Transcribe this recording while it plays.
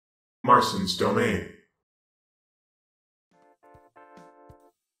Marston's Domain.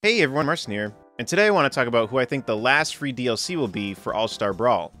 Hey everyone, Marston here, and today I want to talk about who I think the last free DLC will be for All-Star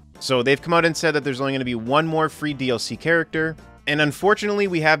Brawl. So they've come out and said that there's only going to be one more free DLC character, and unfortunately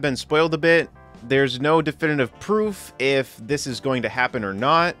we have been spoiled a bit. There's no definitive proof if this is going to happen or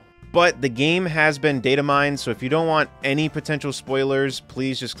not, but the game has been data mined, so if you don't want any potential spoilers,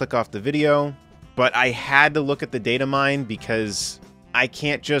 please just click off the video. But I had to look at the data mine because I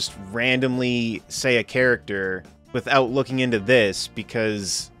can't just randomly say a character without looking into this,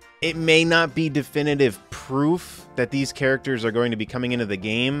 because it may not be definitive proof that these characters are going to be coming into the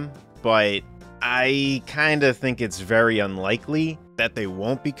game, but I kind of think it's very unlikely that they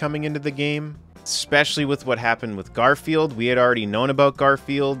won't be coming into the game, especially with what happened with Garfield. We had already known about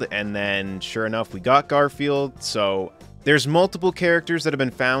Garfield, and then sure enough, we got Garfield. So there's multiple characters that have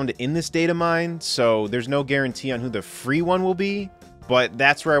been found in this data mine, so there's no guarantee on who the free one will be, but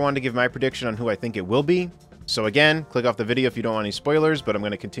that's where I wanted to give my prediction on who I think it will be. So again, click off the video if you don't want any spoilers, but I'm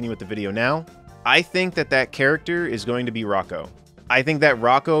going to continue with the video now. I think that that character is going to be Rocco. I think that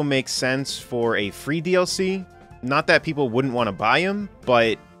Rocco makes sense for a free DLC. Not that people wouldn't want to buy him,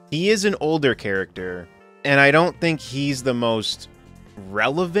 but he is an older character, and I don't think he's the most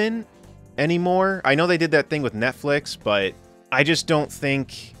relevant anymore. I know they did that thing with Netflix, but I just don't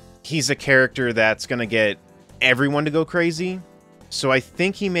think he's a character that's going to get everyone to go crazy. So I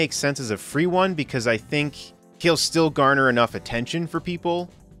think he makes sense as a free one, because I think he'll still garner enough attention for people.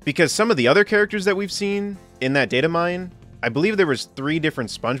 Because some of the other characters that we've seen in that data mine, I believe there was 3 different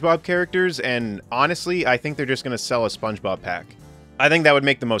SpongeBob characters, and honestly, I think they're just going to sell a SpongeBob pack. I think that would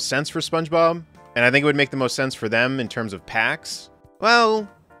make the most sense for SpongeBob, and I think it would make the most sense for them in terms of packs. Well,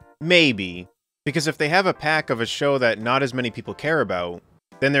 maybe. Because if they have a pack of a show that not as many people care about,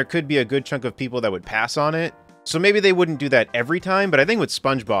 then there could be a good chunk of people that would pass on it. So maybe they wouldn't do that every time, but I think with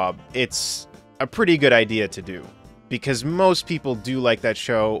SpongeBob, it's a pretty good idea to do, because most people do like that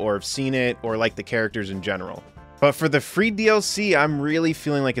show, or have seen it, or like the characters in general. But for the free DLC, I'm really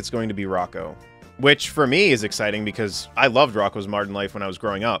feeling like it's going to be Rocco, which for me is exciting because I loved Rocco's Modern Life when I was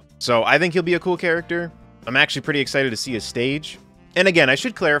growing up. So I think he'll be a cool character. I'm actually pretty excited to see his stage. And again, I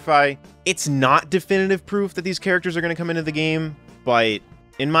should clarify, it's not definitive proof that these characters are going to come into the game, but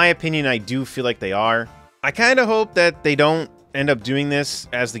in my opinion, I do feel like they are. I kind of hope that they don't end up doing this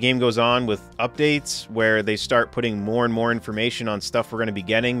as the game goes on with updates, where they start putting more and more information on stuff we're going to be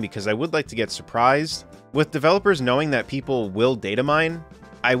getting, because I would like to get surprised. With developers knowing that people will data mine,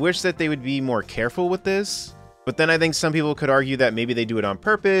 I wish that they would be more careful with this. But then I think some people could argue that maybe they do it on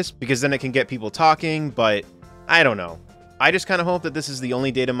purpose, because then it can get people talking, but I don't know. I just kind of hope that this is the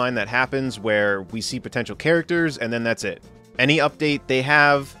only data mine that happens where we see potential characters and then that's it. Any update they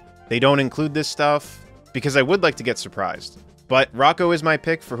have, they don't include this stuff, because I would like to get surprised. But Rocco is my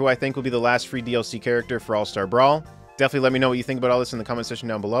pick for who I think will be the last free DLC character for All-Star Brawl. Definitely let me know what you think about all this in the comment section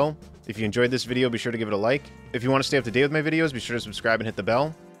down below. If you enjoyed this video, be sure to give it a like. If you want to stay up to date with my videos, be sure to subscribe and hit the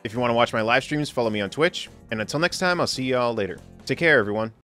bell. If you want to watch my live streams, follow me on Twitch. And until next time, I'll see y'all later. Take care, everyone.